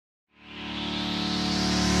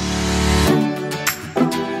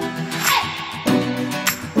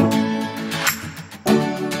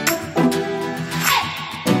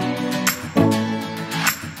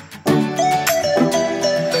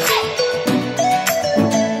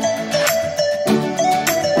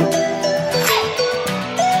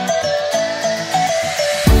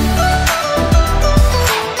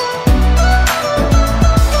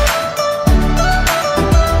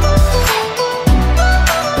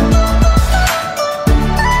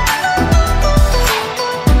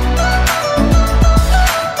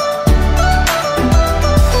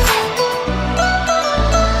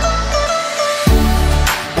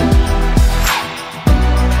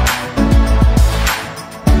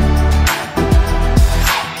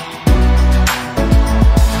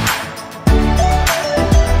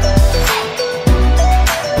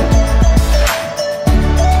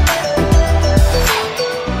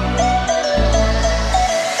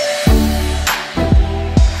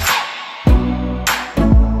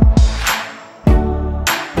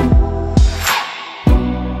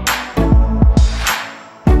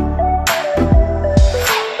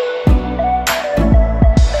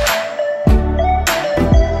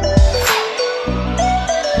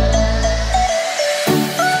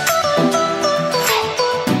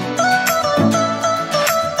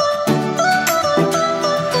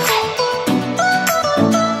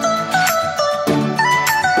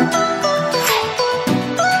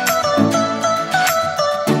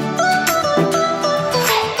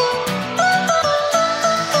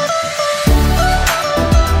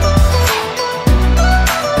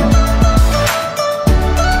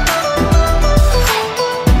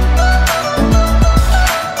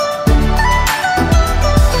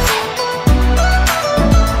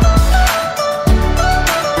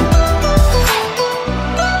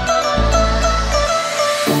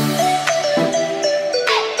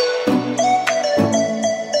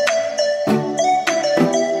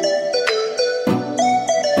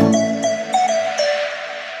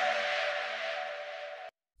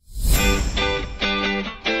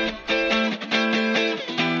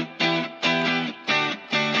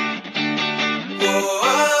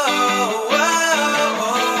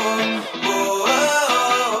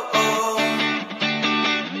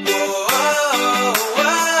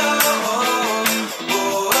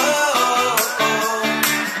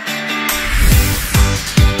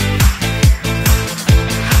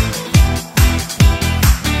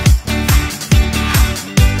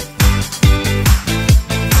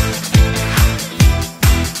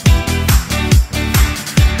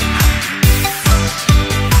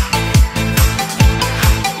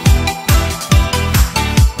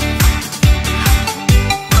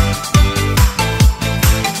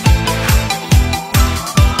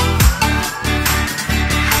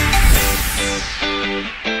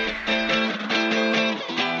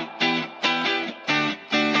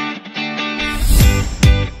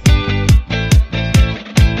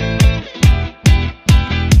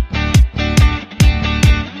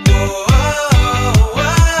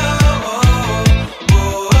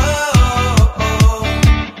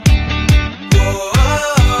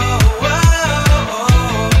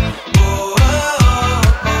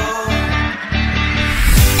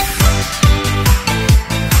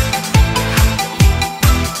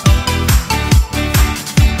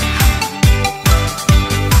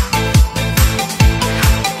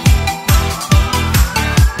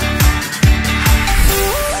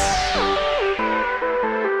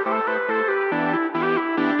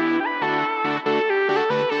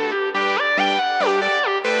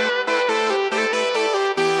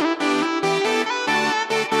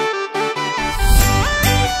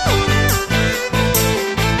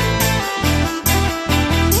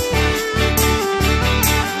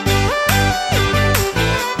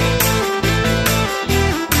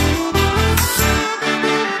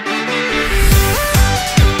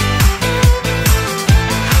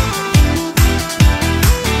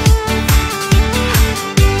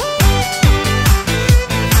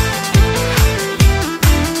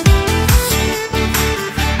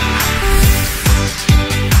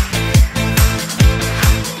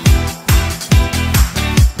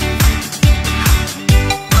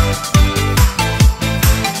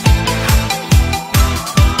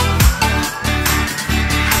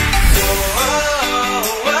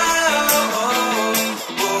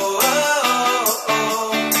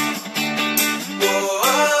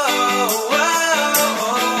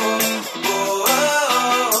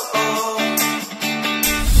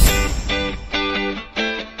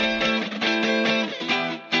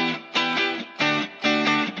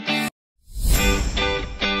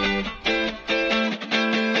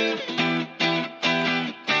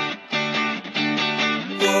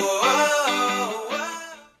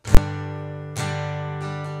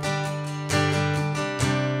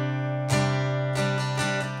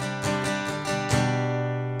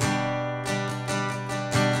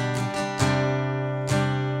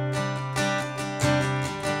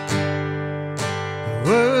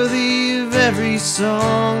every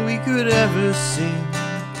song we could ever sing,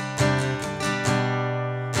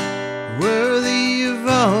 worthy of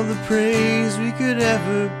all the praise we could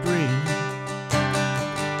ever bring,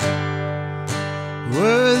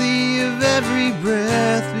 worthy of every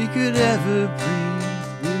breath we could ever breathe.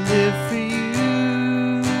 We live for you.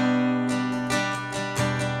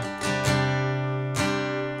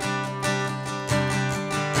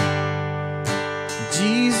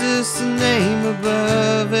 Jesus, the name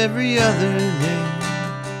above every other name.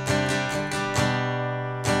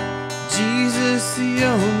 Jesus, the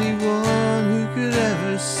only one who could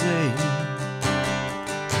ever save.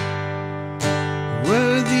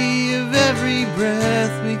 Worthy of every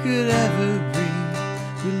breath we could ever breathe.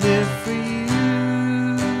 We live for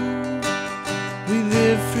you. We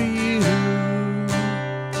live for you.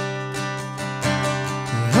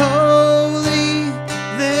 Holy,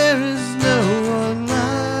 there is no one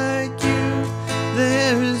like you.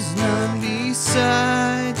 There is none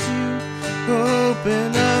beside you.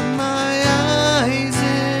 Open up my eyes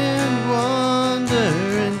in wonder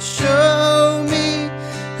and show me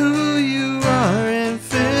who you are, and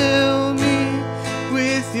fill me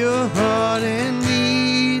with your heart and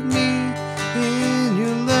lead me in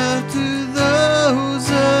your love to those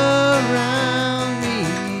around me.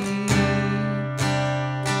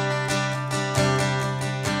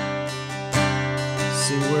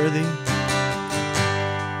 Say worthy,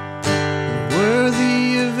 worthy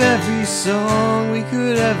of every song we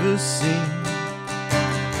could ever sing,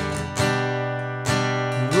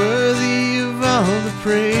 worthy of all the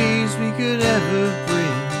praise we could ever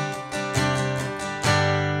bring,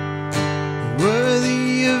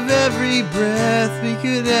 worthy of every breath we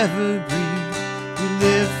could ever breathe. We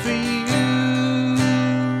live for you.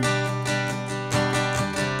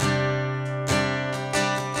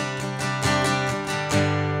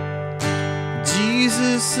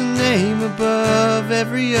 Jesus, the name above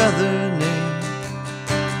every other name.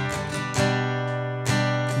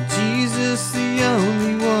 Jesus, the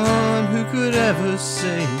only one who could ever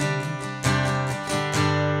save.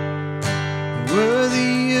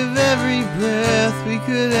 Worthy of every breath we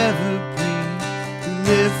could ever breathe. We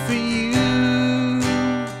live for you.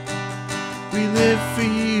 We live for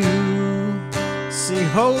you. Sing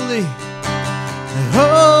holy,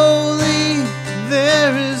 holy.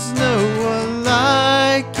 There is no one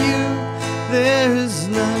like you. There is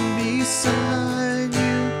none beside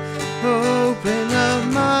you. Open up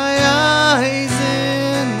my eyes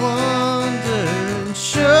in wonder and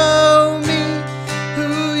show me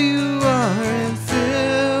who you are, and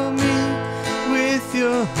fill me with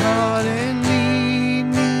your heart and lead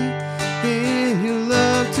me in your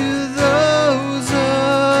love to those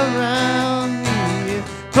around me. And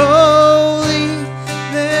holy,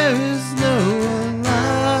 there is no one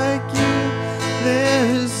like you. There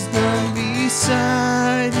is none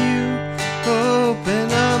beside you.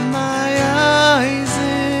 Open up my eyes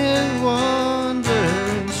in wonder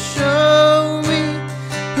and show me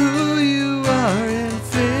who you are, and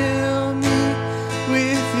fill me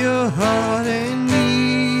with your heart and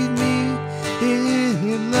lead me in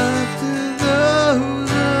your love to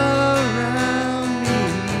those around me.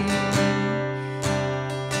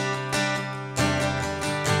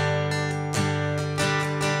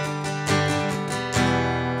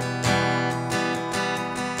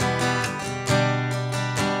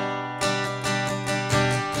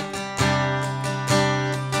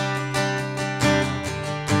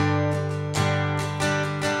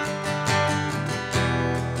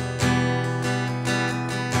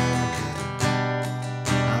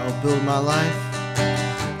 I'll build my life,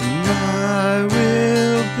 and I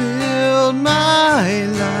will build my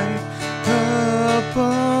life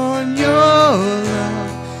upon your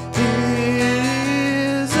love. It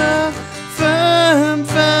is a firm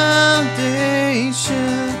foundation.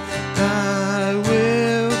 I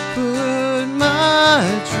will put my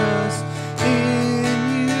trust in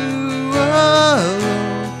you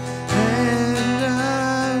alone, and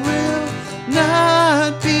I will not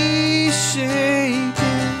be shaken.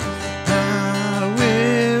 I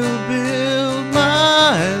will build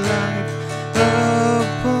my life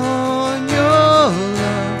upon your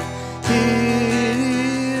love. It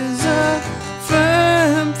is a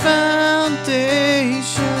firm foundation.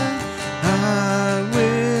 I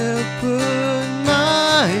will put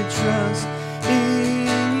my trust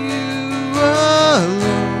in you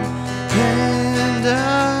alone, and I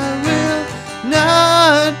will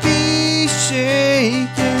not be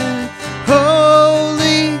shaken.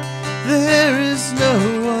 Holy, there is no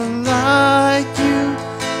one like you.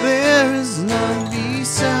 There is none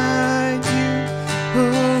beside you.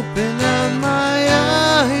 Open up my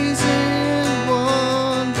eyes in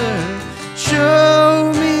wonder.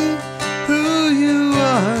 Show me who you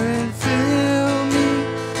are, and fill me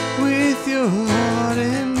with your heart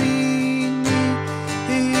and lead me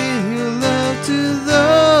in your love to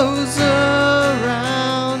those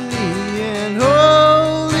around me. And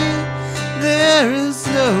holy, there is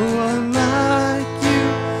no one like you.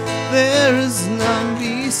 There is none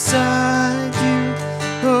beside you.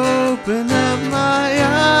 Open up my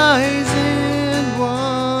eyes in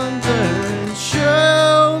wonder and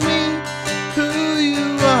show me who you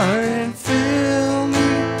are, and fill me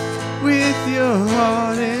with your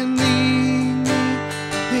heart and lead me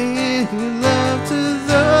in your love to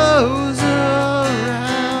those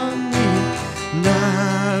around me. And I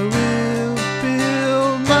will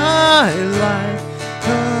build my life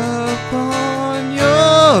upon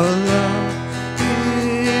your love.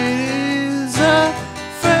 It is a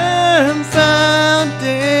firm foundation.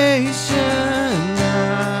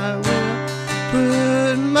 I will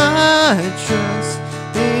put my trust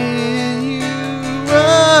in you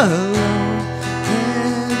alone,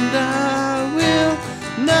 and I will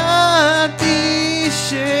not be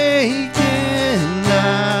shaken.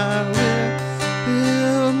 I will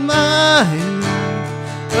build my life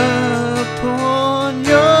upon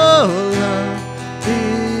your love.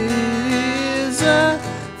 It is a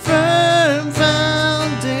firm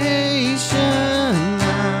foundation.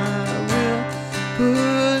 I will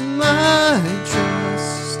put my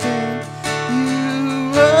trust in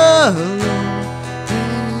you alone,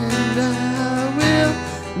 and I will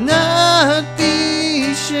not be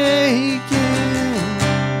shaken.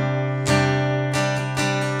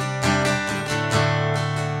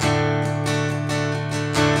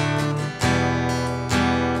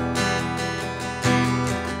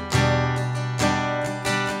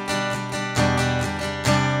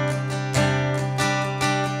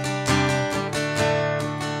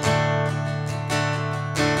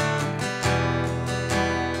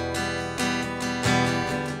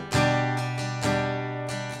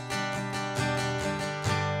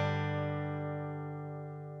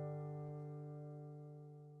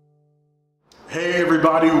 Hey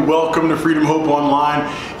everybody, welcome to Freedom Hope Online.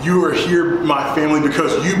 You are here, my family,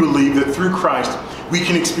 because you believe that through Christ we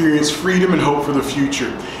can experience freedom and hope for the future.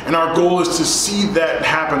 And our goal is to see that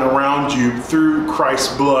happen around you through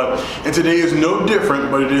Christ's blood. And today is no different,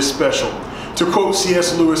 but it is special. To quote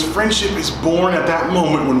C.S. Lewis, friendship is born at that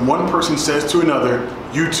moment when one person says to another,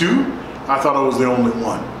 "You too? I thought I was the only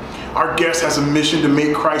one." Our guest has a mission to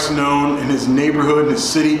make Christ known in his neighborhood, in his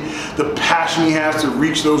city. The passion he has to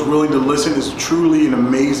reach those willing to listen is truly an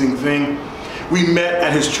amazing thing. We met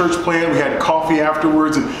at his church plant, we had coffee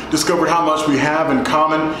afterwards and discovered how much we have in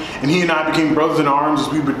common. And he and I became brothers in arms as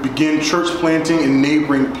we would begin church planting in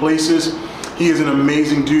neighboring places. He is an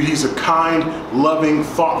amazing dude. He's a kind, loving,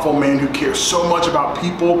 thoughtful man who cares so much about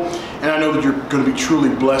people, and I know that you're going to be truly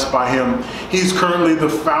blessed by him. He's currently the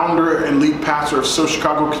founder and lead pastor of So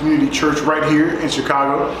Chicago Community Church right here in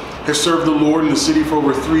Chicago. Has served the Lord in the city for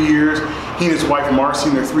over 3 years. He and his wife Marcy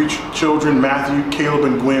and their 3 children, Matthew, Caleb,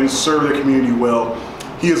 and Gwen, serve their community well.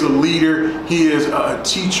 He is a leader, he is a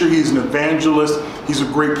teacher, he's an evangelist, he's a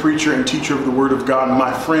great preacher and teacher of the Word of God.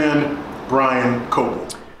 My friend, Bryan Coble.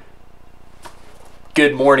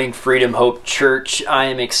 Good morning, Freedom Hope Church. I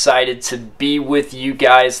am excited to be with you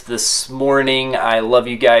guys this morning. I love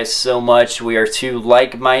you guys so much. We are 2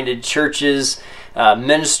 like-minded churches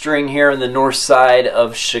ministering here on the north side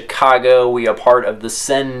of Chicago. We are part of the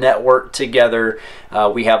Send Network together.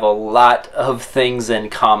 We have a lot of things in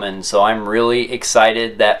common, so I'm really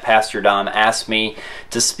excited that Pastor Dom asked me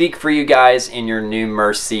to speak for you guys in your New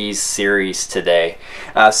Mercies series today.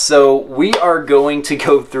 So we are going to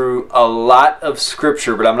go through a lot of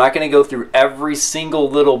scripture, but I'm not going to go through every single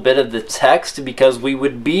little bit of the text because we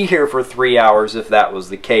would be here for 3 hours if that was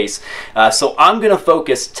the case. So I'm going to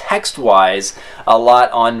focus text-wise a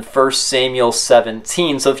lot on 1 Samuel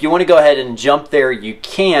 17. So if you want to go ahead and jump there, you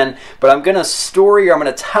can, but I'm going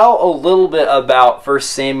to tell a little bit about 1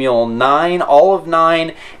 Samuel 9, all of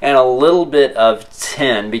 9, and a little bit of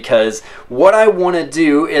 10, because what I want to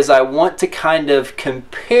do is I want to kind of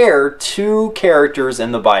compare 2 characters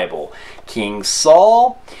in the Bible, King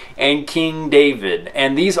Saul and King David.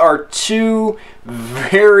 And these are 2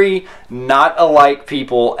 very not alike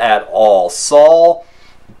people at all. Saul,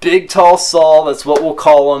 big tall Saul, that's what we'll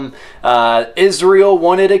call him. Israel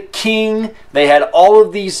wanted a king. They had all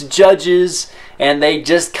of these judges, and they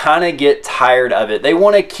just kind of get tired of it. They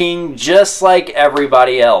want a king just like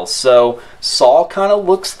everybody else. So Saul kind of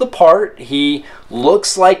looks the part. He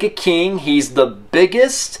looks like a king. He's the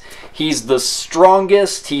biggest. He's the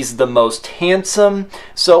strongest, he's the most handsome,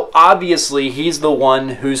 so obviously he's the one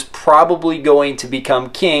who's probably going to become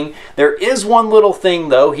king. There is one little thing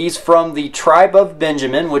though, he's from the tribe of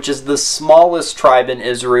Benjamin, which is the smallest tribe in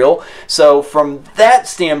Israel, so from that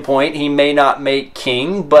standpoint he may not make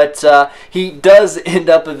king, but he does end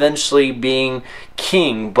up eventually being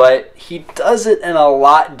king, but he does it in a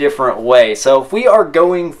lot different way. So if we are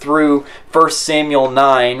going through 1 Samuel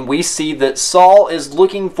 9, we see that Saul is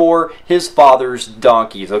looking for his father's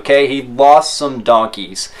donkeys, okay? He lost some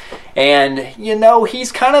donkeys. And, you know,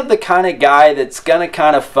 he's kind of the kind of guy that's going to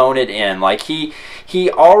kind of phone it in. Like, he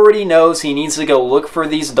already knows he needs to go look for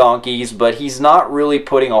these donkeys, but he's not really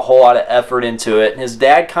putting a whole lot of effort into it. His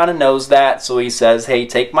dad kind of knows that, so he says, hey,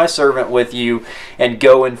 take my servant with you and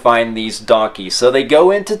go and find these donkeys. So they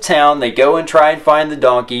go into town, they go and try and find the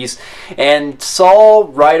donkeys, and Saul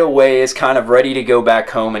right away is kind of ready to go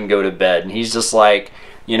back home and go to bed. And he's just like,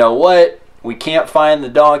 you know what? We can't find the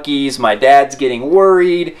donkeys. My dad's getting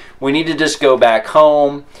worried. We need to just go back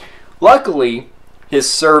home. Luckily, his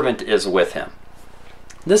servant is with him.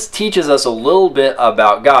 This teaches us a little bit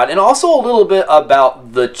about God and also a little bit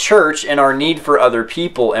about the church and our need for other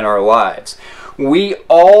people in our lives. We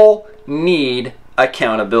all need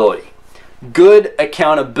accountability. Good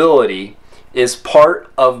accountability is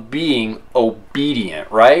part of being obedient,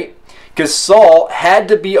 right? Because Saul had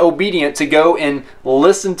to be obedient to go and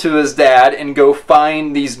listen to his dad and go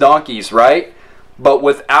find these donkeys, right? But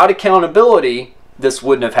without accountability, this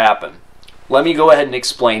wouldn't have happened. Let me go ahead and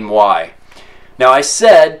explain why. Now I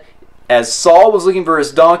said, as Saul was looking for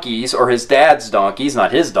his donkeys, or his dad's donkeys,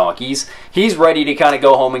 not his donkeys, he's ready to kind of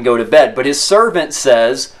go home and go to bed. But his servant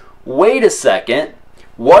says, wait a second,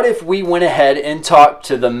 what if we went ahead and talked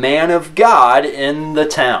to the man of God in the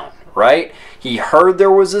town, right? He heard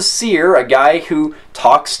there was a seer, a guy who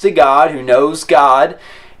talks to God, who knows God,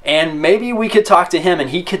 and maybe we could talk to him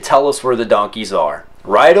and he could tell us where the donkeys are.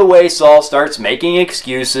 Right away, Saul starts making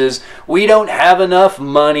excuses. We don't have enough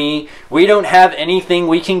money. We don't have anything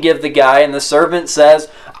we can give the guy. And the servant says,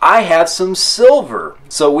 I have some silver.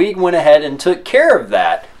 So we went ahead and took care of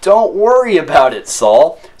that. Don't worry about it,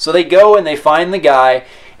 Saul. So they go and they find the guy.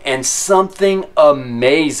 and something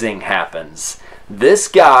amazing happens. This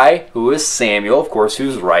guy, who is Samuel, of course,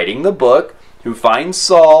 who's writing the book, who finds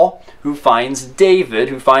Saul, who finds David,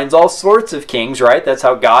 who finds all sorts of kings, right? That's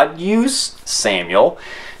how God used Samuel.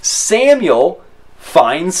 Samuel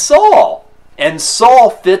finds Saul. And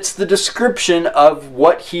Saul fits the description of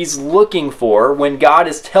what he's looking for when God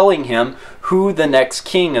is telling him who the next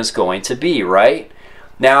king is going to be, right?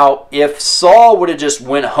 Now, if Saul would have just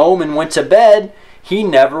went home and went to bed, he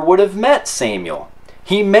never would have met Samuel.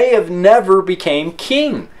 He may have never became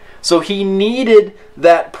king. So he needed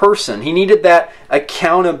that person. He needed that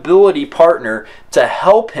accountability partner to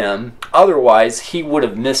help him. Otherwise, he would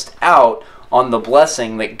have missed out on the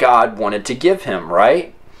blessing that God wanted to give him,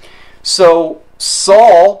 right? So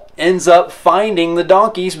Saul ends up finding the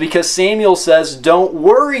donkeys because Samuel says, don't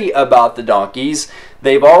worry about the donkeys.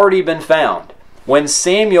 They've already been found. When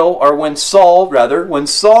Saul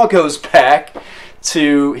goes back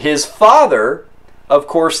to his father, of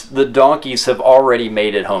course, the donkeys have already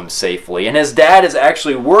made it home safely. And his dad is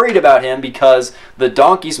actually worried about him because the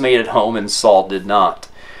donkeys made it home and Saul did not.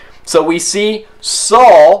 So we see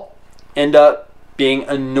Saul end up being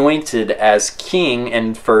anointed as king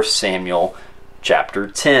in 1 Samuel chapter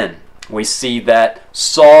 10. We see that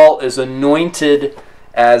Saul is anointed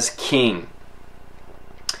as king.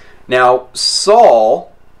 Now,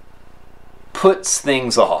 Saul puts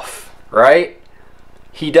things off, right?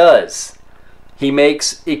 He does. He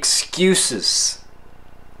makes excuses.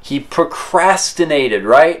 He procrastinated,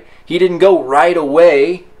 right? He didn't go right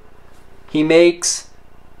away. He makes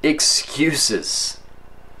excuses.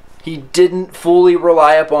 He didn't fully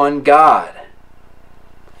rely upon God.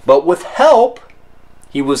 But with help,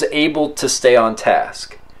 he was able to stay on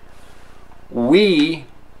task. We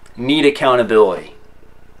need accountability,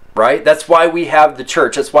 right? That's why we have the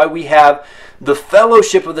church. That's why we have the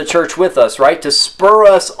fellowship of the church with us, right? To spur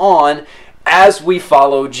us on as we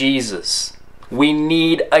follow Jesus. We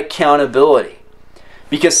need accountability.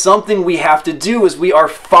 Because something we have to do as we are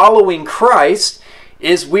following Christ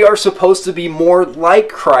is we are supposed to be more like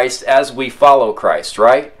Christ as we follow Christ,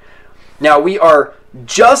 right? Now, we are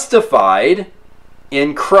justified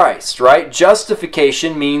in Christ, right?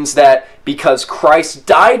 Justification means that because Christ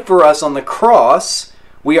died for us on the cross,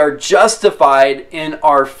 we are justified in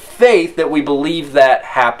our faith that we believe that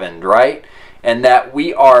happened, right? And that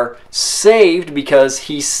we are saved because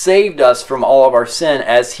he saved us from all of our sin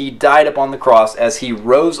as he died upon the cross, as he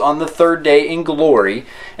rose on the third day in glory.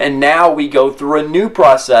 And now we go through a new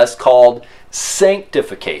process called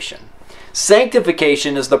sanctification.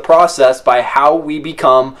 Sanctification is the process by how we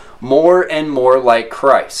become more and more like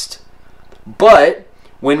Christ. But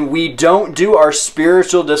when we don't do our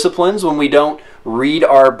spiritual disciplines, when we don't read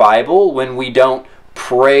our Bible, when we don't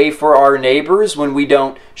pray for our neighbors, when we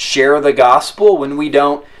don't share the gospel, when we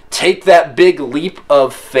don't take that big leap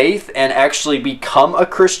of faith and actually become a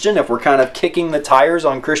Christian, if we're kind of kicking the tires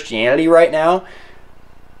on Christianity right now,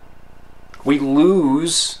 we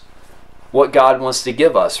lose what God wants to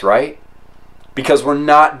give us, right? Because we're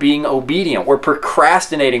not being obedient. We're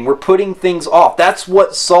procrastinating. We're putting things off. That's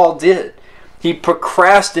what Saul did. He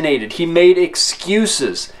procrastinated. He made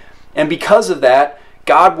excuses. And because of that,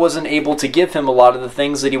 God wasn't able to give him a lot of the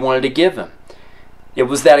things that he wanted to give him. It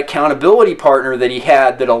was that accountability partner that he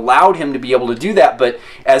had that allowed him to be able to do that. But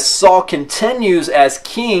as Saul continues as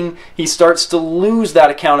king, he starts to lose that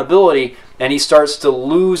accountability, and he starts to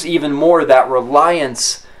lose even more that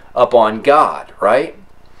reliance upon God, right?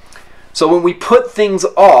 So when we put things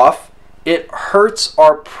off, it hurts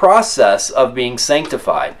our process of being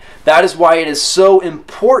sanctified. That is why it is so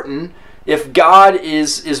important, if God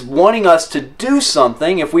is wanting us to do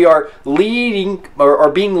something, if we are leading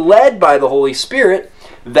or being led by the Holy Spirit,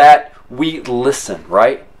 that we listen,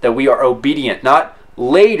 right? That we are obedient, not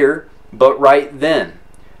later, but right then.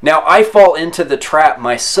 Now, I fall into the trap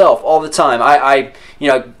myself all the time. I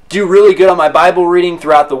do really good on my Bible reading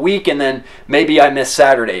throughout the week, and then maybe I miss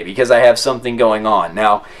Saturday because I have something going on.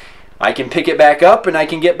 Now, I can pick it back up and I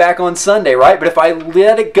can get back on Sunday, right? But if I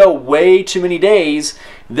let it go way too many days,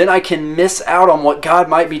 then I can miss out on what God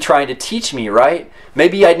might be trying to teach me, right?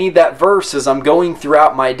 Maybe I need that verse as I'm going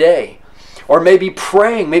throughout my day. Or maybe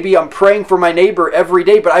praying. Maybe I'm praying for my neighbor every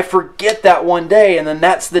day, but I forget that one day, and then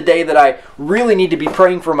that's the day that I really need to be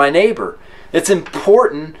praying for my neighbor. It's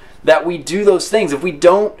important that we do those things. If we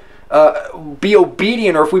don't be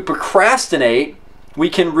obedient, or if we procrastinate, we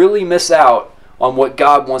can really miss out on what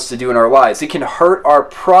God wants to do in our lives. It can hurt our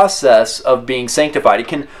process of being sanctified. It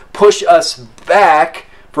can push us back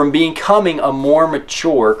from becoming a more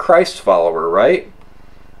mature Christ follower, right?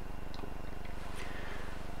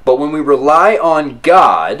 But when we rely on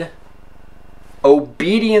God,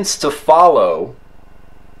 obedience to follow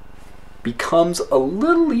becomes a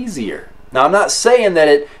little easier. Now, I'm not saying that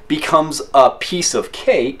it becomes a piece of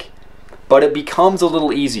cake, but it becomes a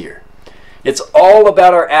little easier. It's all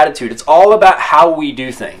about our attitude. It's all about how we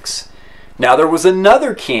do things. Now, there was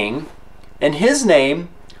another king, and his name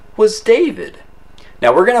was David.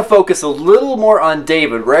 Now, we're going to focus a little more on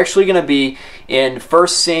David. We're actually going to be in 1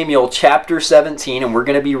 Samuel chapter 17, and we're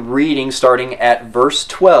going to be reading starting at verse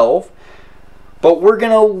 12. But we're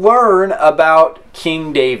going to learn about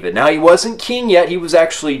King David. Now, he wasn't king yet. He was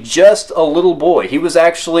actually just a little boy. He was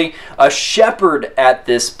actually a shepherd at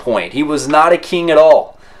this point. He was not a king at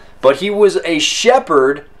all. But he was a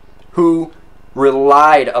shepherd who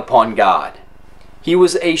relied upon God. He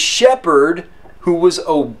was a shepherd who was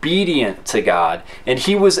obedient to God. And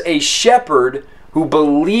he was a shepherd who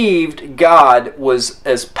believed God was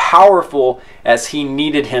as powerful as he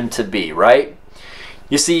needed him to be, right?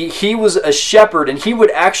 You see, he was a shepherd, and he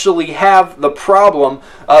would actually have the problem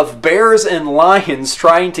of bears and lions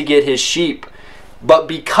trying to get his sheep. But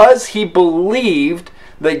because he believed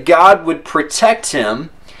that God would protect him,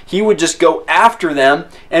 he would just go after them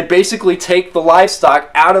and basically take the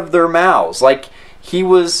livestock out of their mouths. Like, he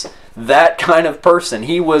was that kind of person.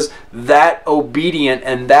 He was that obedient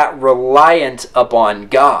and that reliant upon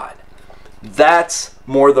God. That's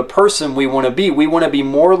more the person we want to be. We want to be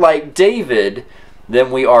more like David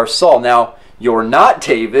than we are Saul. Now, you're not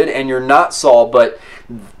David and you're not Saul, but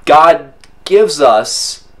God gives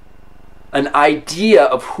us an idea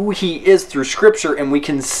of who he is through Scripture, and we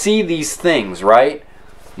can see these things, right?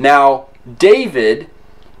 Now, David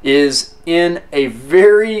is in a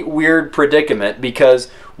very weird predicament because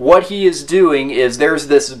what he is doing is there's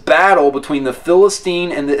this battle between the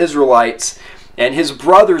Philistine and the Israelites, and his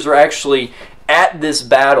brothers are actually at this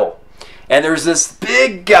battle. And there's this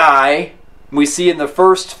big guy we see in the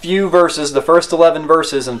first few verses, the first 11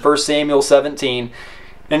 verses in 1 Samuel 17,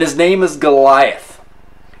 and his name is Goliath.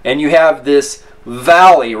 And you have this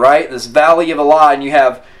valley, right? This valley of Elah, and you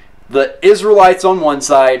have the Israelites on one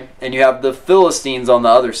side, and you have the Philistines on the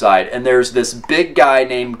other side. And there's this big guy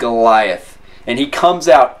named Goliath. And he comes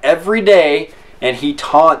out every day, and he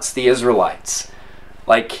taunts the Israelites.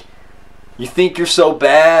 Like, you think you're so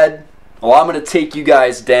bad? Well, I'm going to take you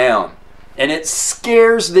guys down. And it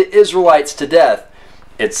scares the Israelites to death.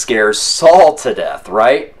 It scares Saul to death,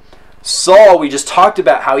 right? Saul, we just talked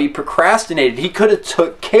about how he procrastinated. He could have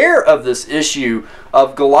took care of this issue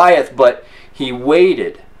of Goliath, but he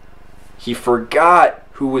waited. He forgot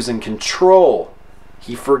who was in control.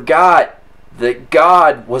 He forgot that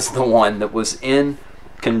God was the one that was in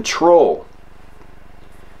control.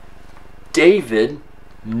 David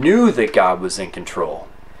knew that God was in control.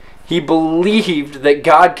 He believed that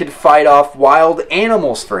God could fight off wild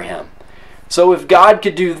animals for him. So if God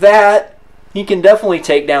could do that, he can definitely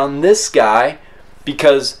take down this guy,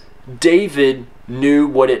 because David knew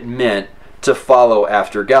what it meant to follow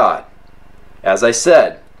after God. As I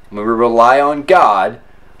said, when we rely on God,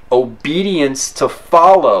 obedience to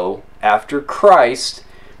follow after Christ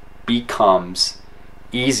becomes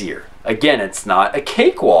easier. Again, it's not a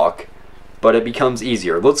cakewalk, but it becomes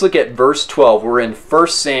easier. Let's look at verse 12. We're in 1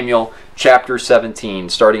 Samuel chapter 17,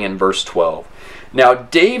 starting in verse 12. Now,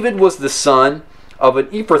 David was the son of an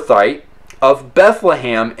Ephrathite of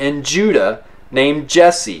Bethlehem in Judah named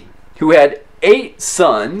Jesse, who had 8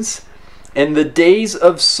 sons. In the days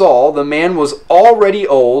of Saul, the man was already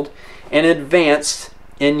old and advanced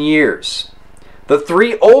in years. The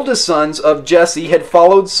 3 oldest sons of Jesse had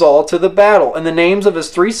followed Saul to the battle, and the names of his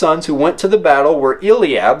 3 sons who went to the battle were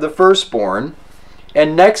Eliab, the firstborn,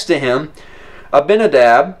 and next to him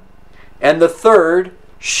Abinadab, and the third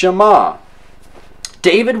Shammah.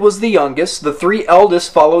 David was the youngest. The 3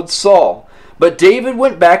 eldest followed Saul, but David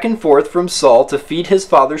went back and forth from Saul to feed his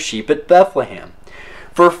father's sheep at Bethlehem.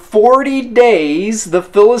 For 40 days the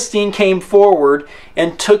Philistine came forward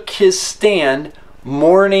and took his stand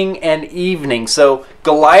morning and evening. So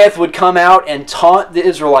Goliath would come out and taunt the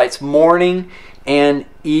Israelites morning and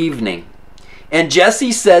evening. And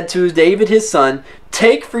Jesse said to David his son,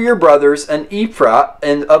 "Take for your brothers an ephah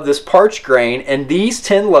of this parched grain and these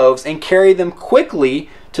 10 loaves, and carry them quickly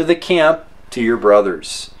to the camp to your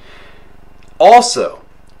brothers. Also,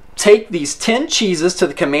 take these 10 cheeses to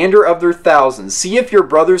the commander of their thousands. See if your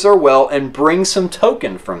brothers are well, and bring some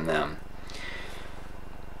token from them."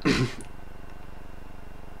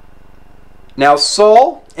 Now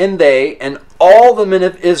Saul and they and all the men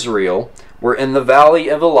of Israel were in the valley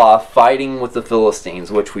of Elah fighting with the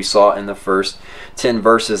Philistines, which we saw in the first 10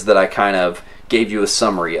 verses that I kind of gave you a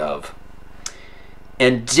summary of.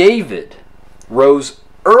 And David rose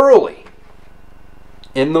early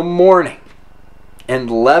in the morning and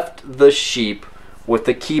left the sheep with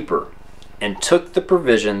the keeper, and took the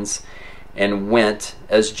provisions, and went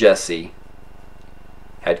as Jesse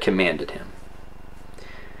had commanded him.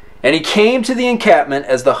 And he came to the encampment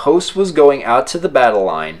as the host was going out to the battle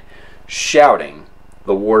line, shouting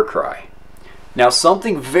the war cry. Now,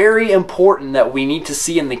 something very important that we need to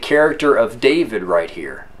see in the character of David right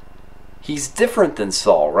here. He's different than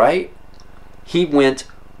Saul, right? He went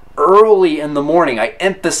early in the morning. I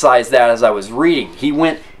emphasized that as I was reading. He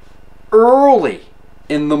went early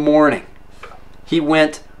in the morning. He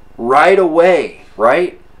went right away,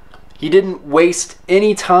 right? He didn't waste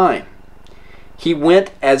any time. He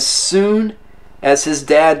went as soon as his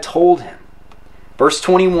dad told him. Verse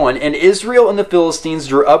 21, and Israel and the Philistines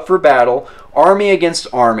drew up for battle, army against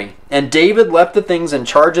army. And David left the things in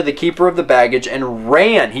charge of the keeper of the baggage and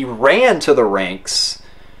ran. He ran to the ranks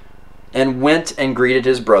and went and greeted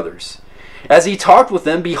his brothers. As he talked with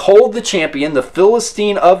them, behold, the champion, the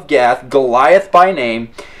Philistine of Gath, Goliath by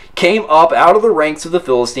name, came up out of the ranks of the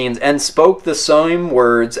Philistines and spoke the same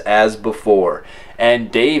words as before.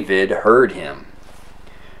 And David heard him.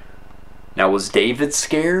 Now, was David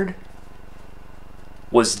scared?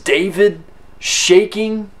 Was David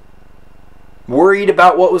shaking? Worried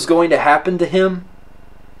about what was going to happen to him?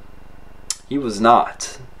 He was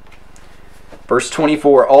not. Verse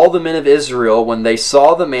 24, all the men of Israel, when they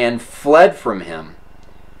saw the man, fled from him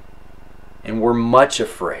and were much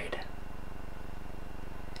afraid.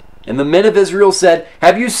 And the men of Israel said,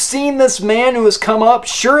 have you seen this man who has come up?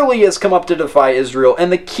 Surely he has come up to defy Israel.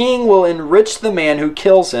 And the king will enrich the man who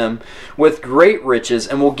kills him with great riches,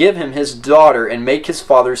 and will give him his daughter and make his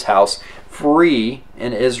father's house free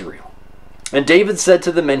in Israel. And David said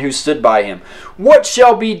to the men who stood by him, what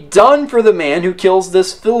shall be done for the man who kills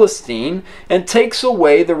this Philistine and takes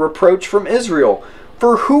away the reproach from Israel?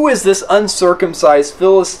 For who is this uncircumcised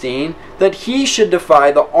Philistine that he should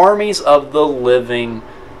defy the armies of the living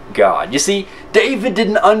God? You see, David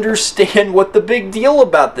didn't understand what the big deal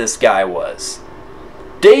about this guy was.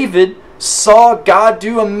 David saw God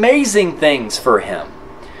do amazing things for him.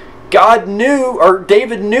 David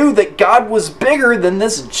knew that God was bigger than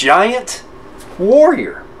this giant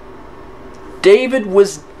warrior. David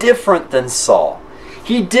was different than Saul.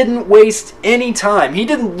 He didn't waste any time. He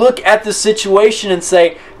didn't look at the situation and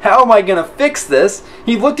say, how am I going to fix this?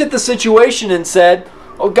 He looked at the situation and said,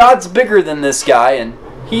 oh, God's bigger than this guy, and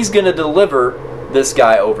he's going to deliver this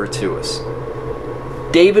guy over to us.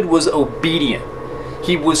 David was obedient.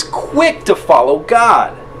 He was quick to follow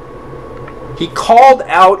God. He called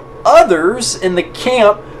out others in the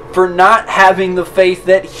camp for not having the faith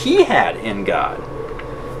that he had in God.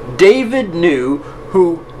 David knew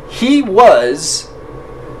who he was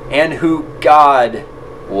and who God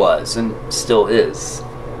was and still is.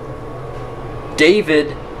 David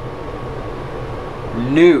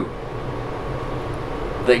knew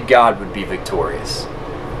that God would be victorious.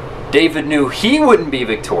 David knew he wouldn't be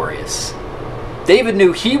victorious. David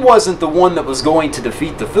knew he wasn't the one that was going to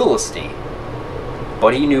defeat the Philistine,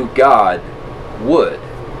 but he knew God would,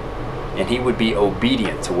 and he would be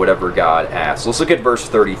obedient to whatever God asked. Let's look at verse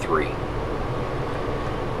 33.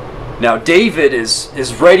 Now David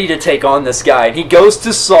is ready to take on this guy, and he goes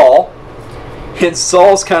to Saul, and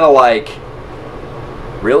Saul's kind of like,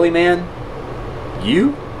 really, man?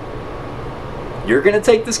 You're going to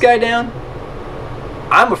take this guy down?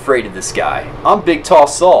 I'm afraid of this guy. I'm big, tall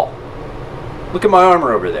Saul. Look at my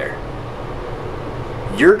armor over there.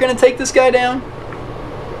 You're going to take this guy down?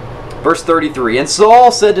 Verse 33, and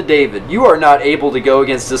Saul said to David, you are not able to go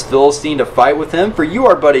against this Philistine to fight with him, for you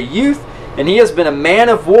are but a youth, and he has been a man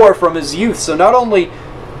of war from his youth. So not only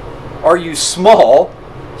are you small,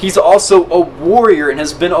 he's also a warrior and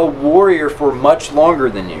has been a warrior for much longer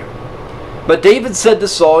than you. But David said to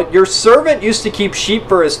Saul, your servant used to keep sheep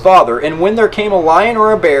for his father, and when there came a lion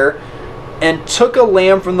or a bear and took a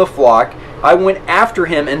lamb from the flock, I went after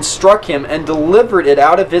him and struck him and delivered it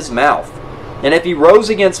out of his mouth. And if he rose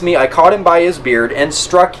against me, I caught him by his beard and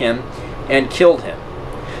struck him and killed him.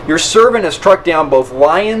 Your servant has struck down both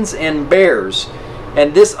lions and bears,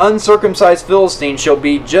 and this uncircumcised Philistine shall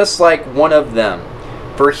be just like one of them,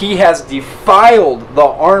 for he has defiled the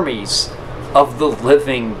armies of the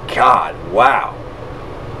living God. Wow.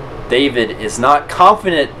 David is not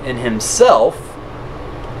confident in himself.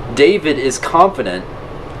 David is confident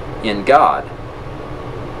in God.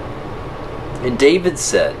 And David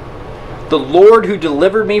said, the Lord who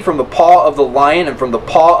delivered me from the paw of the lion and from the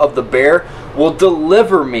paw of the bear will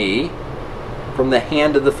deliver me from the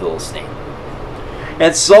hand of the Philistine.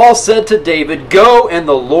 And Saul said to David, go, and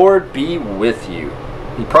the Lord be with you.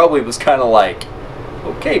 He probably was kind of like,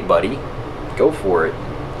 okay, buddy, go for it.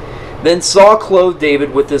 Then Saul clothed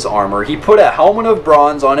David with his armor. He put a helmet of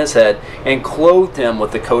bronze on his head and clothed him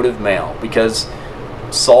with a coat of mail, because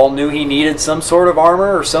Saul knew he needed some sort of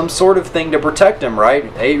armor or some sort of thing to protect him, right?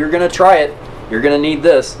 Hey, you're going to try it. You're going to need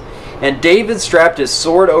this. And David strapped his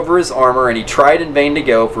sword over his armor, and he tried in vain to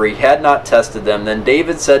go, for he had not tested them. Then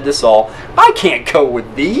David said to Saul, I can't go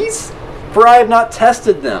with these, for I have not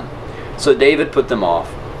tested them. So David put them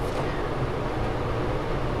off.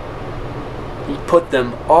 He put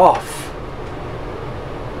them off.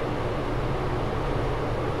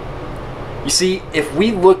 You see, if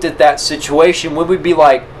we looked at that situation, would we be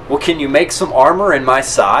like, well, can you make some armor in my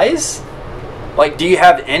size? Like, do you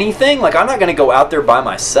have anything? Like, I'm not going to go out there by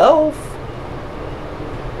myself.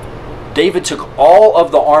 David took all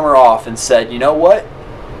of the armor off and said, you know what?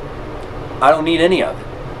 I don't need any of it.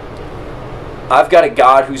 I've got a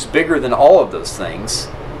God who's bigger than all of those things,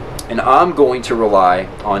 and I'm going to rely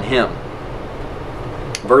on him.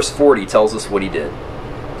 Verse 40 tells us what he did.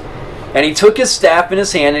 And he took his staff in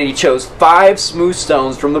his hand, and he chose 5 smooth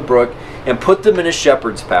stones from the brook and put them in his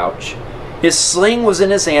shepherd's pouch. His sling was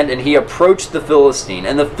in his hand, and he approached the Philistine.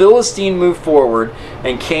 And the Philistine moved forward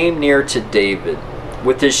and came near to David,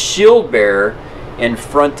 with his shield bearer in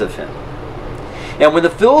front of him. And when the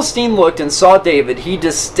Philistine looked and saw David, he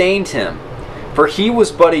disdained him, for he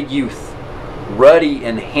was but a youth, ruddy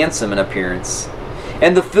and handsome in appearance.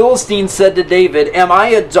 And the Philistine said to David, Am I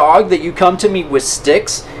a dog that you come to me with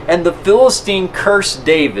sticks? And the Philistine cursed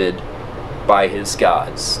David by his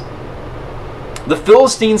gods. The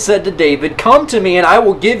Philistine said to David, Come to me, and I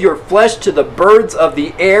will give your flesh to the birds of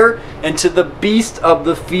the air and to the beasts of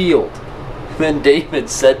the field. Then David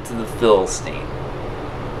said to the Philistine,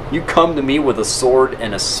 You come to me with a sword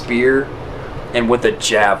and a spear and with a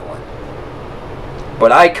javelin.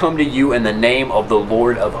 But I come to you in the name of the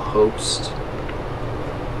Lord of hosts,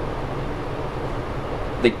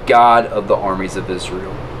 the God of the armies of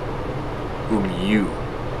Israel, whom you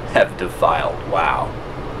have defiled. Wow.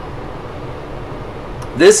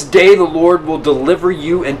 This day the Lord will deliver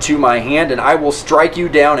you into my hand, and I will strike you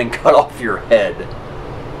down and cut off your head.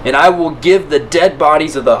 And I will give the dead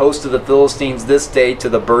bodies of the host of the Philistines this day to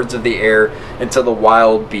the birds of the air and to the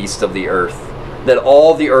wild beasts of the earth, that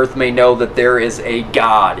all the earth may know that there is a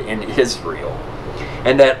God in Israel,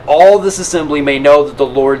 and that all this assembly may know that the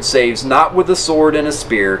Lord saves not with a sword and a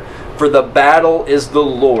spear, for the battle is the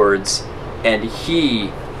Lord's, and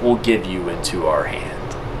he will give you into our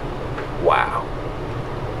hand. Wow.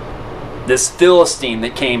 This Philistine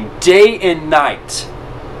that came day and night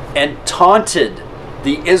and taunted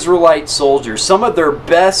the Israelite soldiers, some of their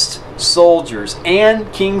best soldiers,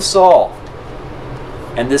 and King Saul,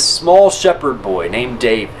 and this small shepherd boy named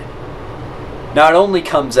David, not only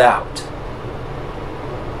comes out,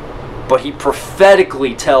 but he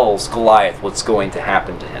prophetically tells Goliath what's going to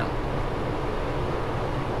happen to him.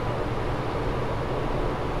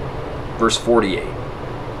 Verse 48.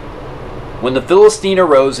 When the Philistine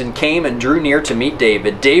arose and came and drew near to meet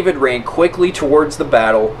David, David ran quickly towards the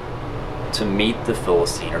battle to meet the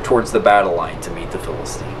Philistine, or towards the battle line to meet the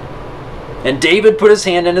Philistine. And David put his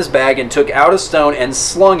hand in his bag and took out a stone and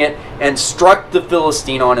slung it and struck the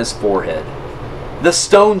Philistine on his forehead. The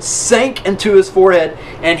stone sank into his forehead,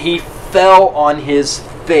 and he fell on his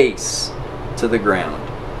face to the ground.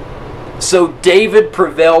 So David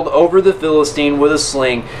prevailed over the Philistine with a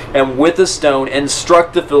sling and with a stone, and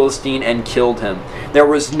struck the Philistine and killed him. There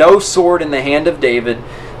was no sword in the hand of David.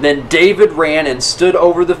 Then David ran and stood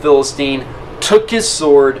over the Philistine, took his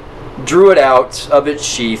sword, drew it out of its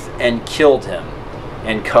sheath, and killed him,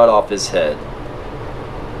 and cut off his head.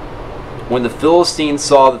 When the Philistines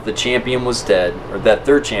saw that the champion was dead, or that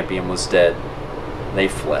their champion was dead, they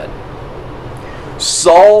fled.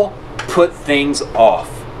 Saul put things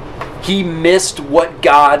off. He missed what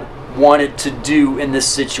God wanted to do in this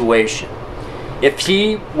situation. If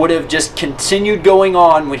he would have just continued going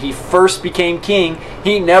on when he first became king,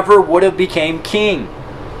 he never would have became king.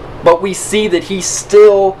 But we see that he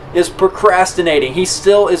still is procrastinating. He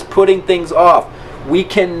still is putting things off. We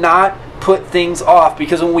cannot put things off,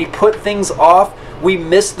 because when we put things off, we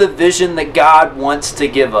miss the vision that God wants to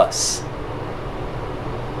give us.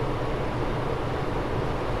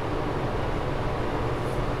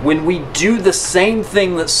 When we do the same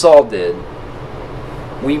thing that Saul did,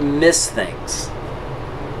 we miss things.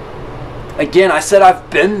 Again, I said I've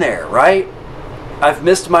been there, right? I've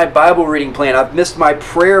missed my Bible reading plan. I've missed my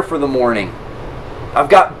prayer for the morning. I've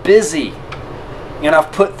got busy, and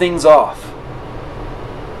I've put things off.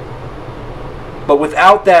 But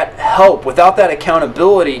without that help, without that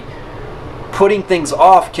accountability, putting things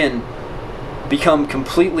off can become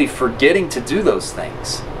completely forgetting to do those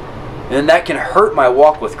things. And that can hurt my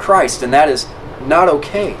walk with Christ, and that is not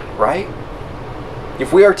okay, right?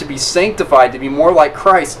 If we are to be sanctified, to be more like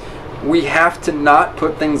Christ, we have to not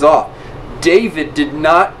put things off. David did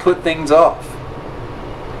not put things off.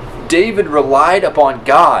 David relied upon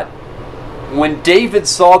God. When David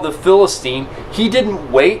saw the Philistine, he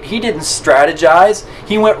didn't wait, he didn't strategize.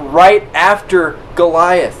 He went right after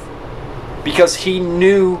Goliath because he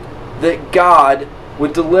knew that God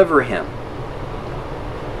would deliver him.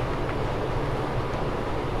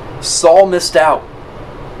 Saul missed out.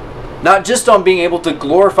 Not just on being able to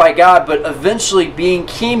glorify God, but eventually being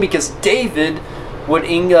king, because David would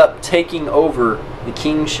end up taking over the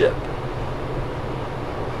kingship.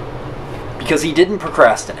 Because he didn't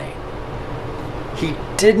procrastinate. He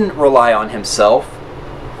didn't rely on himself.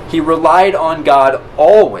 He relied on God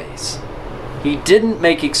always. He didn't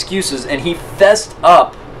make excuses, and he fessed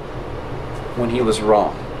up when he was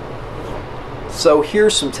wrong. So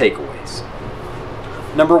here's some takeaways.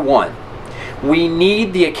 Number one, we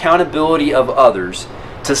need the accountability of others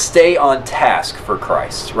to stay on task for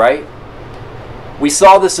Christ, right? We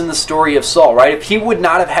saw this in the story of Saul, right? If he would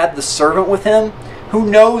not have had the servant with him,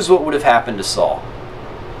 who knows what would have happened to Saul?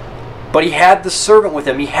 But he had the servant with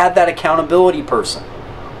him. He had that accountability person.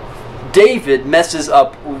 David messes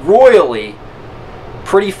up royally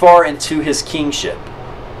pretty far into his kingship.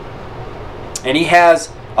 And he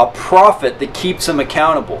has a prophet that keeps him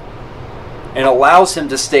accountable and allows him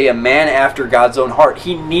to stay a man after God's own heart.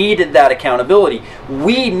 He needed that accountability.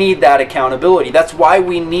 We need that accountability. That's why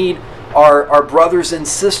we need our brothers and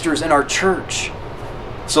sisters in our church,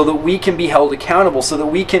 so that we can be held accountable, so that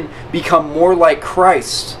we can become more like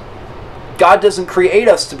Christ. God doesn't create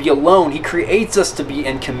us to be alone. He creates us to be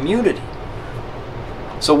in community.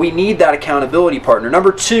 So we need that accountability partner.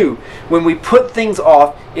 Number two, when we put things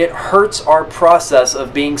off, it hurts our process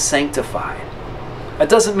of being sanctified. That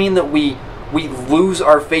doesn't mean that we lose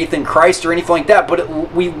our faith in Christ or anything like that,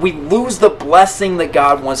 but we lose the blessing that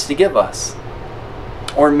God wants to give us.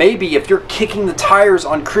 Or maybe if you're kicking the tires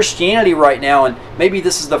on Christianity right now, and maybe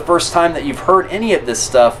this is the first time that you've heard any of this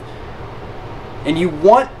stuff, and you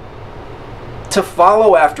want to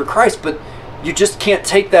follow after Christ, but you just can't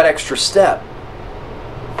take that extra step.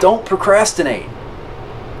 Don't procrastinate.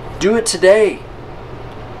 Do it today.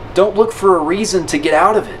 Don't look for a reason to get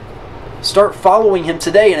out of it. Start following Him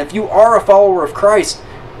today. And if you are a follower of Christ,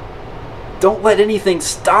 don't let anything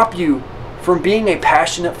stop you from being a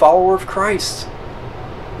passionate follower of Christ.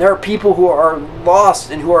 There are people who are lost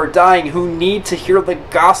and who are dying, who need to hear the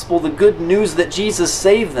gospel, the good news that Jesus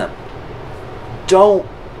saved them. Don't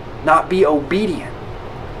not be obedient.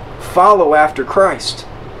 Follow after Christ.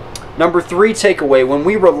 Number three takeaway, when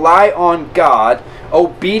we rely on God,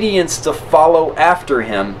 obedience to follow after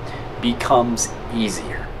Him becomes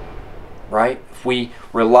easier. Right? If we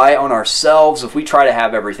rely on ourselves, if we try to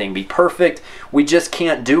have everything be perfect, we just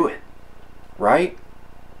can't do it. Right?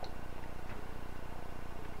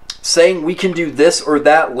 Saying we can do this or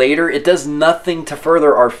that later, it does nothing to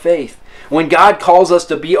further our faith. When God calls us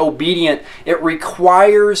to be obedient, it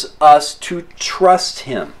requires us to trust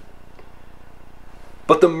Him.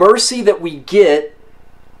 But the mercy that we get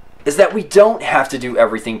is that we don't have to do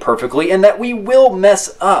everything perfectly, and that we will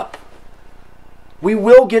mess up. We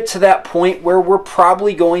will get to that point where we're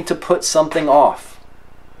probably going to put something off.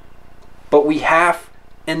 But we have,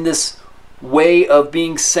 in this way of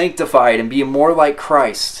being sanctified and being more like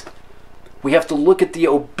Christ, we have to look at the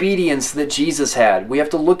obedience that Jesus had. We have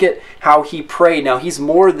to look at how He prayed. Now, He's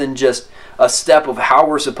more than just a step of how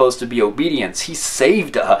we're supposed to be obedient. He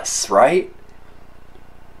saved us, right?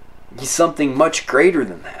 He's something much greater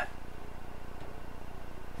than that.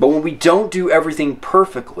 But when we don't do everything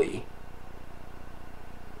perfectly,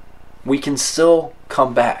 we can still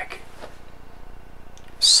come back.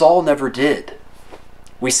 Saul never did.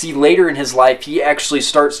 We see later in his life, he actually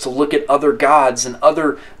starts to look at other gods and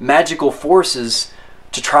other magical forces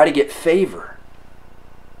to try to get favor.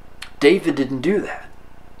 David didn't do that.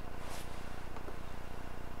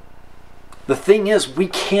 The thing is, we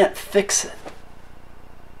can't fix it.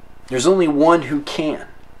 There's only one who can,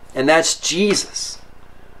 and that's Jesus.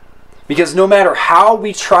 Because no matter how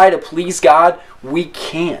we try to please God, we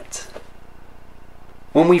can't.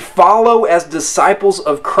 When we follow as disciples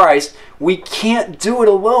of Christ, we can't do it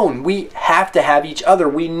alone. We have to have each other.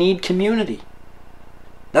 We need community.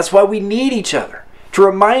 That's why we need each other, to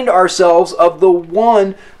remind ourselves of the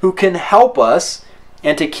one who can help us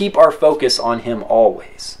and to keep our focus on Him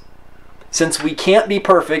always. Since we can't be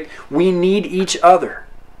perfect, we need each other.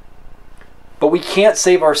 But we can't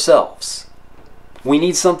save ourselves. We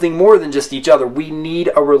need something more than just each other. We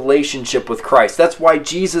need a relationship with Christ. That's why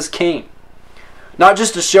Jesus came. Not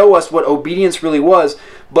just to show us what obedience really was,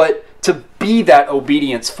 but to be that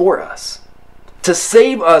obedience for us. To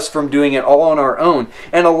save us from doing it all on our own,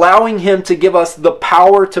 and allowing Him to give us the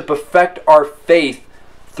power to perfect our faith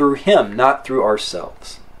through Him, not through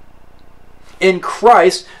ourselves. In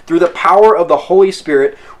Christ, through the power of the Holy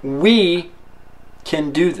Spirit, we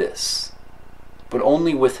can do this, but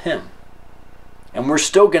only with Him. And we're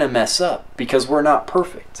still going to mess up because we're not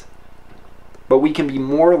perfect. But we can be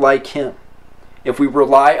more like Him if we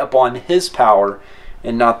rely upon His power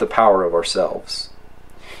and not the power of ourselves.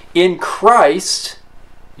 In Christ,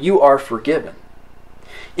 you are forgiven.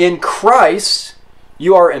 In Christ,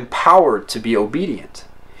 you are empowered to be obedient.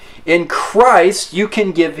 In Christ, you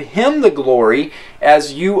can give Him the glory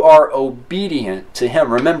as you are obedient to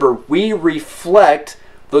Him. Remember, we reflect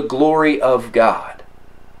the glory of God.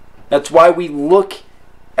 That's why we look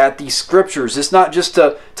at these scriptures. It's not just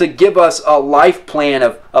to give us a life plan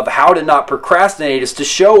of how to not procrastinate. It's to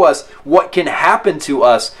show us what can happen to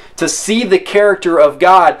us, to see the character of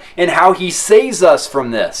God and how He saves us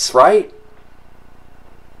from this, right?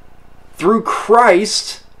 Through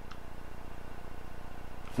Christ,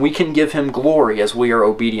 we can give Him glory as we are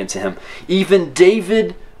obedient to Him. Even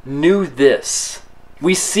David knew this.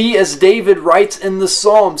 We see as David writes in the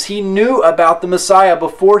Psalms, he knew about the Messiah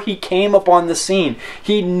before He came upon the scene.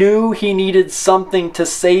 He knew he needed something to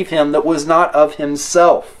save him that was not of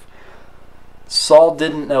himself. Saul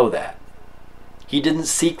didn't know that. He didn't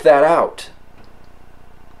seek that out.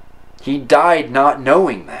 He died not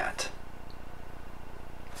knowing that.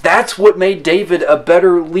 That's what made David a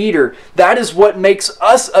better leader. That is what makes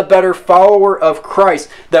us a better follower of Christ,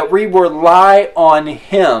 that we rely on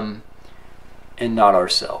Him and not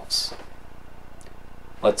ourselves.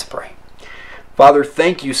 Let's pray. Father,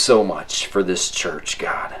 thank You so much for this church,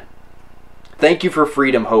 God. Thank You for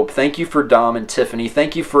Freedom Hope. Thank You for Dom and Tiffany.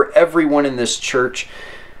 Thank You for everyone in this church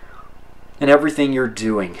and everything You're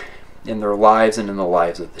doing in their lives and in the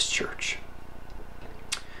lives of this church.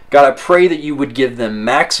 God, I pray that You would give them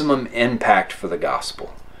maximum impact for the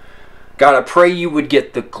gospel. God, I pray You would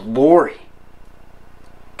get the glory.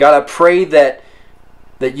 God, I pray that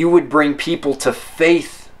You would bring people to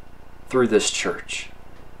faith through this church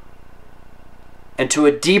and to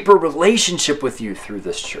a deeper relationship with You through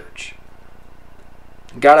this church.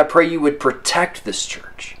 God, I pray You would protect this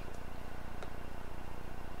church.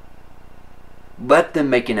 Let them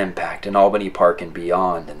make an impact in Albany Park and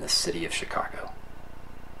beyond in the city of Chicago.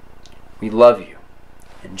 We love You.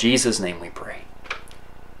 In Jesus' name we pray.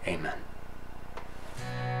 Amen.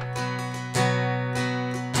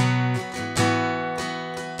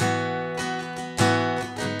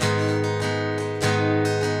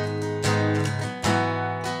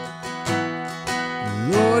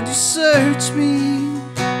 Lord, You search me,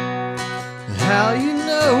 how You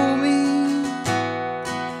know me.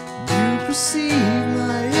 You perceive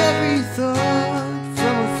my every thought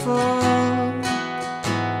from afar.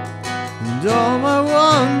 And all my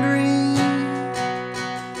wandering,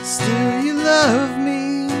 still You love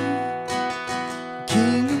me.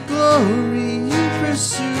 King of glory, You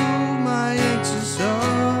pursue my anxious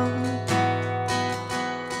heart.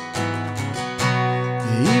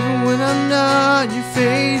 Even when I'm not, You're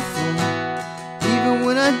faithful. Even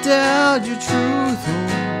when I doubt, Your truth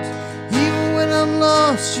holds. Even when I'm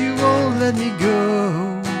lost, You won't let me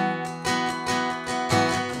go.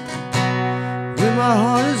 When my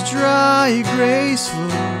heart is dry, Your grace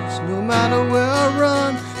flows. No matter where I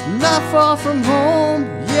run, I'm not far from home.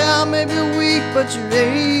 Yeah, I may be weak, but You're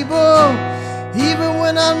able. Even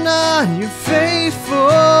when I'm not, You're faithful.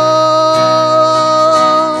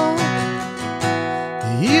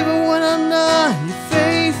 Even when I'm not, You're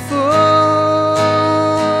faithful.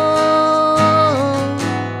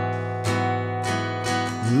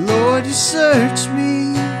 Lord, You search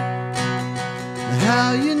me,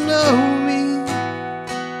 how You know me.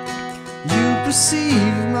 You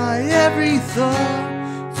perceive my every thought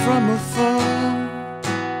from afar.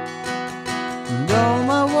 And all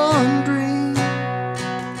my wandering,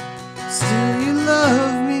 still You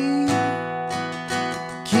love me.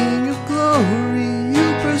 King of glory,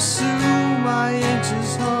 You pursue my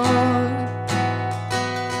anxious heart.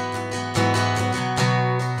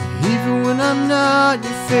 Even when I'm not,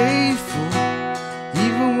 You're faithful.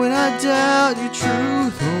 Even when I doubt, Your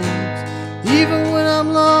truth holds. Even when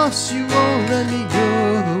I'm lost, You won't let me go.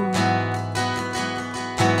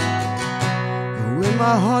 When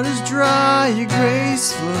my heart is dry, Your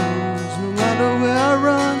grace flows. No matter where I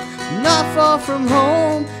run, I'm not far from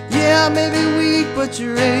home. Yeah, I may be weak, but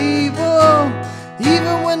You're able.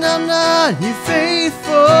 Even when I'm not, You're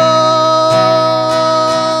faithful.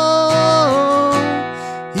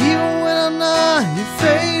 Even when I'm not,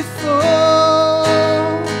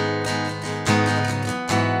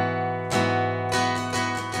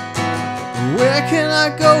 I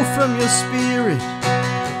go from your spirit?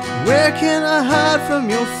 Where can I hide from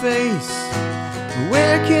your face?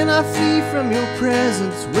 Where can I flee from your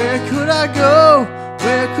presence? Where could I go?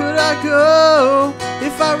 Where could I go?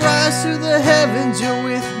 If I rise to the heavens, you're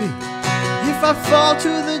with me. If I fall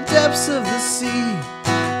to the depths of the sea,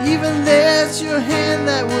 even there's your hand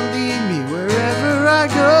that will lead me. Wherever I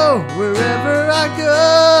go, wherever I go.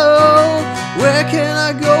 Where can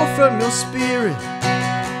I go from your spirit?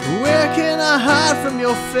 Where can I hide from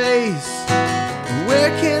your face?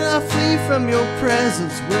 Where can I flee from your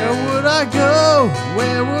presence? Where would I go?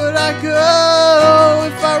 Where would I go?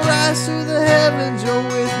 If I rise to the heavens, you're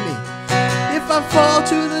with me. If I fall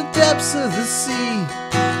to the depths of the sea,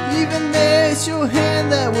 even there's your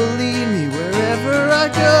hand that will lead me. Wherever I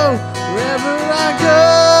go, wherever I go.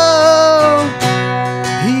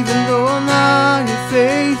 Even though I'm not, you're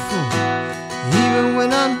faithful. Even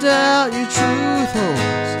when I'm down, your truth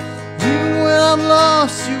holds. Even when I'm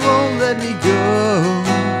lost, you won't let me go.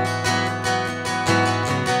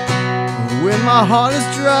 When my heart is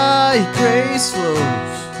dry, your grace flows. No matter where I run, I'm not far from home. Yeah, I may be weak, but you're able. Even when I'm not, you're faithful. Even when I'm down, your truth holds. Even when I'm lost, you won't let me go. When my heart is dry,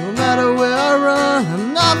 your grace flows. No matter where I run,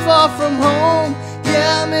 I'm not far from home.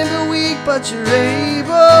 Yeah, I may be weak, but you're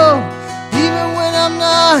able. Even when I'm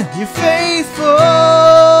not, you're faithful. Even when I'm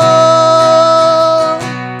down, your truth holds. Even when I'm lost, you won't let me go. When my heart is dry, your grace flows. No matter where I run, I'm not far from home. Yeah, I may be weak, but you're able.